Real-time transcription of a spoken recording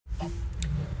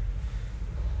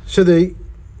So the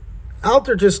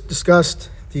Alter just discussed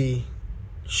the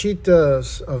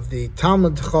shitas of the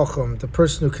Talmud Chacham, the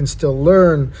person who can still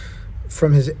learn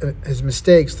from his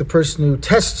mistakes, the person who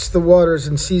tests the waters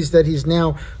and sees that he's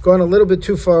now gone a little bit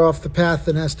too far off the path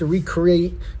and has to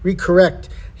recorrect.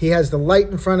 He has the light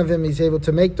in front of him. He's able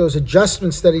to make those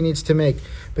adjustments that he needs to make.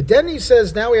 But then he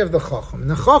says, now we have the Chacham. And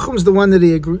the Chacham is the one that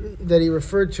he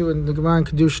referred to in the Gemara in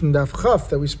Kedushin Daf Chaf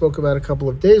that we spoke about a couple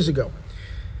of days ago.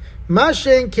 Ma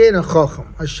she'en kein a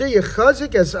Chacham, asher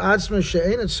yechazik as atzma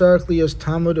she'en etzarech liyos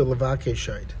tamud u'levakei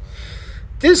shayd.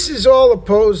 This is all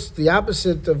opposed, the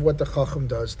opposite of what the Chacham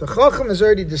does. The Chacham has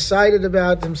already decided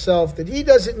about himself that he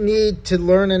doesn't need to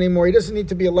learn anymore. He doesn't need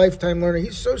to be a lifetime learner.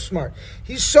 He's so smart.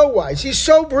 He's so wise. He's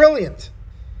so brilliant.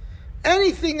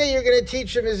 Anything that you're going to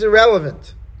teach him is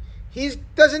irrelevant. He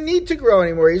doesn't need to grow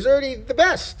anymore. He's already the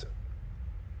best.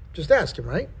 Just ask him,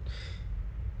 right?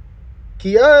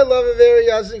 That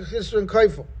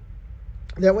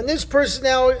when this person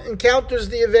now encounters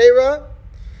the Avera,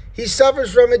 he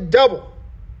suffers from it double.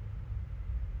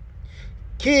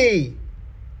 Ki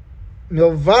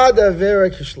milvada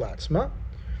Avera kishlatzma.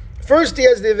 First, he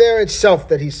has the Avera itself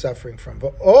that he's suffering from.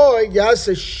 But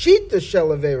yasa shita shel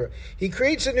Avera. He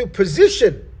creates a new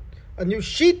position, a new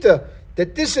shita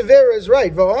that this Avera is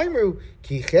right. V'oimru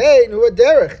kichein hu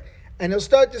aderech. And he'll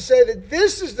start to say that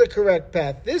this is the correct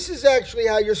path. This is actually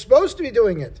how you're supposed to be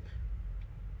doing it.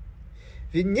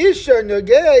 V'nishar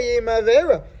nogei im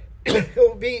Avera.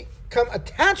 He'll become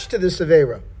attached to this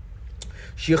Avera.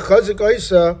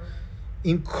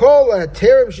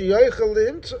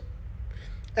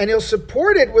 And he'll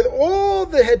support it with all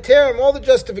the heterim, all the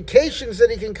justifications that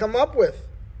he can come up with.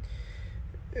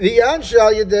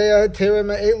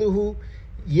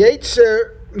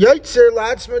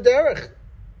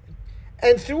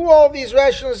 And through all these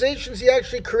rationalizations, he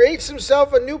actually creates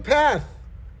himself a new path.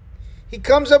 He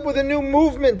comes up with a new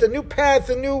movement, a new path,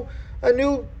 a new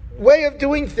way of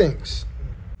doing things.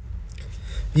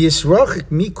 And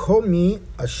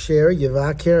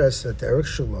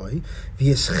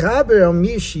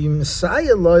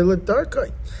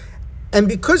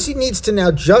because he needs to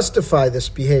now justify this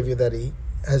behavior that he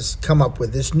has come up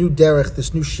with, this new derech,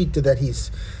 this new shita that he's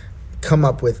come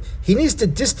up with, he needs to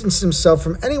distance himself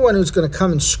from anyone who's going to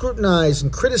come and scrutinize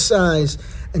and criticize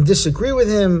and disagree with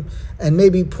him and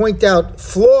maybe point out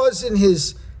flaws in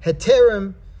his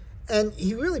heterim. And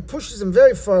he really pushes them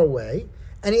very far away,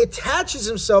 and he attaches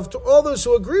himself to all those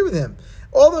who agree with him.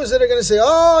 All those that are going to say,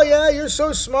 "Oh yeah, you're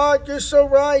so smart, you're so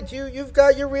right, you're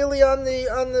really on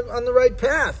the right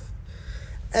path."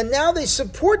 And now they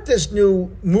support this new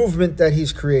movement that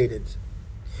he's created.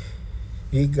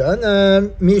 And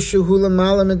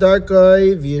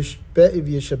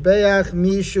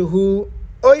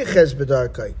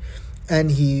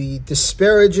he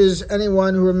disparages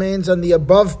anyone who remains on the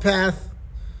above path,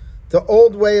 the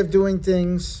old way of doing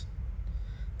things.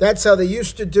 That's how they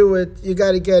used to do it. You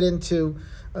got to get into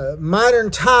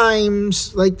modern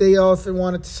times, like they often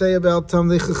wanted to say about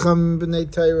Talmidei Chacham B'nai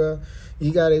Torah.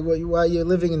 You got to, while you're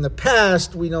living in the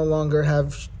past, we no longer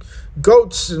have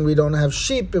goats, and we don't have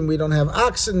sheep, and we don't have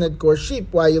oxen that gore sheep.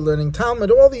 While you're learning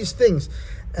Talmud, all these things.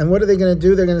 And what are they going to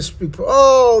do? They're going to speak,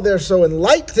 they're so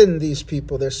enlightened, these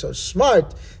people. They're so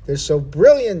smart. They're so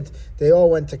brilliant. They all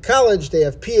went to college. They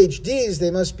have PhDs.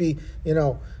 They must be,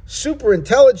 super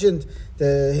intelligent.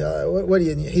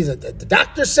 The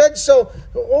doctor said so.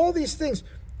 All these things.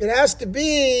 It has to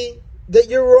be that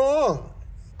you're wrong,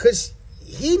 because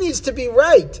he needs to be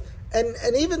right.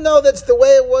 And even though that's the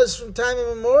way it was from time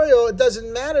immemorial, it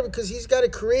doesn't matter, because he's got to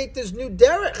create this new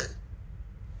derech.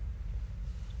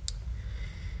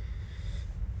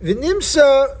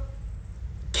 V'nimsa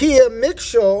kia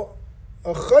mikshol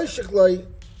achoshech loy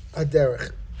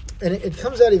haderech. And it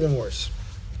comes out even worse,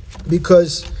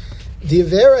 because the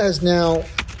Avera has now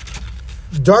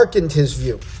darkened his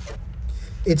view.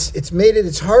 It's made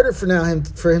it's harder for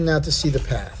him now to see the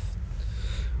path.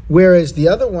 Whereas the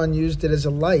other one used it as a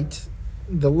light.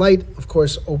 The light, of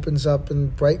course, opens up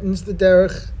and brightens the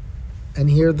derech, and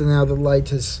here now the light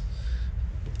has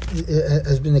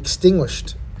been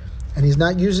extinguished. And he's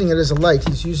not using it as a light.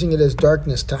 He's using it as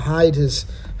darkness to hide his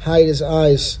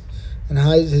eyes and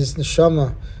hide his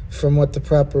neshama from what the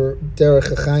proper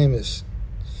derech Chaim is.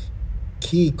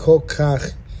 Ki kol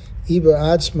kach iber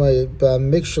atzmai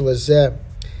ba'mikshel hazeh.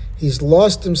 He's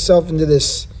lost himself into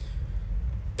this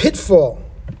pitfall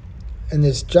and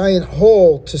this giant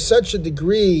hole to such a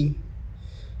degree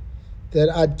that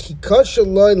ad kikasha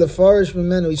loy lefarish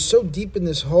mimenu. He's so deep in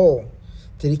this hole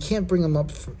that he can't bring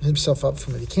himself up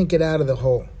from it. He can't get out of the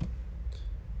hole.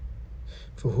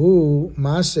 For who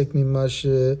masek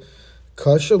mimashe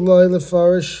Kasha loy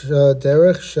lefarish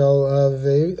derech shel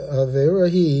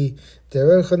averahi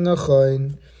derech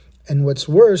hanachain. And what's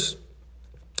worse,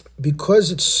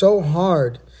 because it's so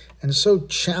hard and so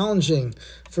challenging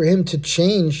for him to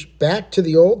change back to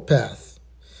the old path,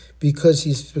 because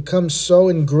he's become so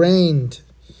ingrained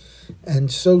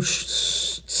and so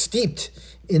steeped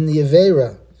in the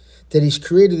Avera that he's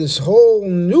created this whole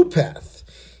new path.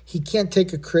 He can't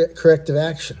take a corrective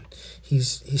action.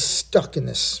 He's stuck in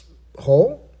this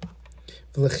hole.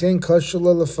 And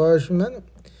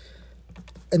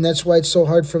that's why it's so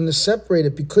hard for him to separate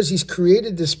it, because he's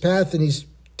created this path and he's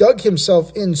dug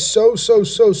himself in so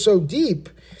deep.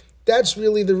 That's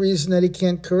really the reason that he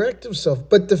can't correct himself.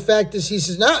 But the fact is, he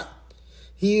says, nah.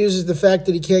 He uses the fact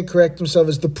that he can't correct himself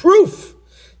as the proof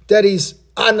that he's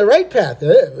on the right path.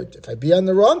 If I'd be on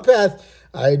the wrong path,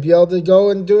 I'd be able to go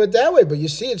and do it that way. But you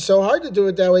see, it's so hard to do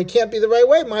it that way. It can't be the right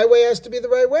way. My way has to be the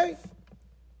right way.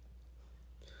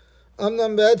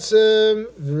 Amnam betzem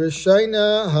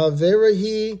v'rishayna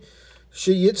haverahi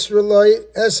sheyitzrelai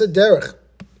esa derech.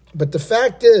 But the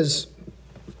fact is,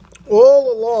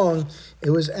 all along, it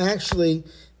was actually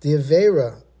the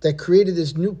Avera that created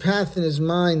this new path in his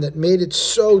mind that made it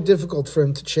so difficult for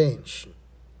him to change.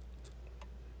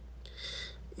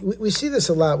 We see this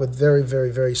a lot with very,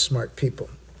 very, very smart people.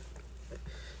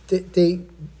 They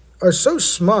are so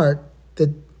smart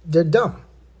that they're dumb.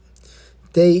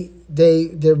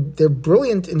 They're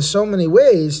brilliant in so many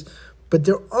ways, but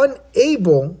they're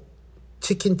unable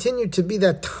to continue to be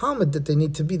that Talmud that they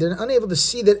need to be. They're unable to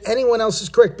see that anyone else is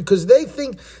correct because they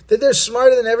think that they're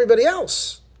smarter than everybody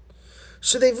else.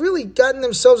 So they've really gotten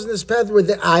themselves in this path where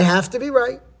I have to be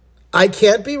right. I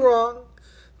can't be wrong.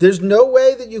 There's no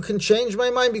way that you can change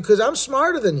my mind because I'm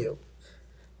smarter than you.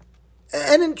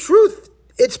 And in truth,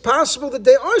 it's possible that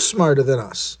they are smarter than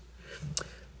us.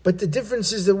 But the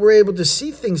difference is that we're able to see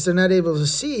things they're not able to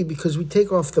see because we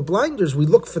take off the blinders, we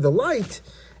look for the light,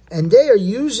 and they are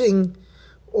using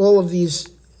all of these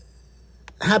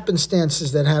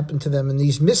happenstances that happen to them and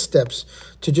these missteps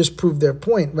to just prove their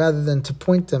point rather than to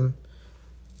point them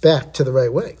back to the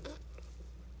right way.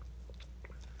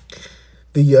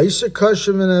 The Yaiser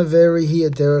Kashim and Avera he a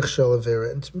derech shel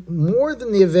Avera. It's more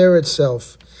than the Avera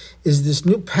itself, is this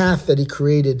new path that he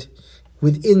created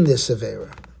within this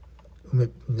Avera.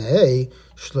 Nay,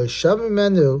 shloisha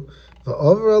mimenu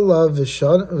va'over alav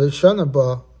v'shana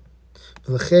ba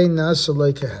v'lechei nasa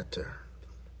lo keheter.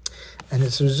 And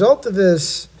it's a result of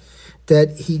this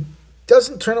that he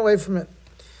doesn't turn away from it,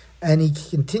 and he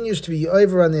continues to be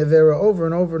over on the Avera over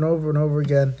and over and over and over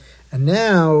again. And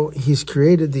now he's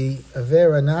created the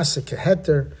Avera Nasa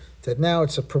Keheter, that now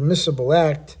it's a permissible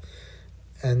act,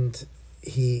 and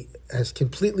he has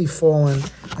completely fallen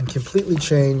and completely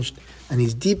changed, and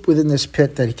he's deep within this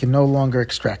pit that he can no longer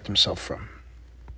extract himself from.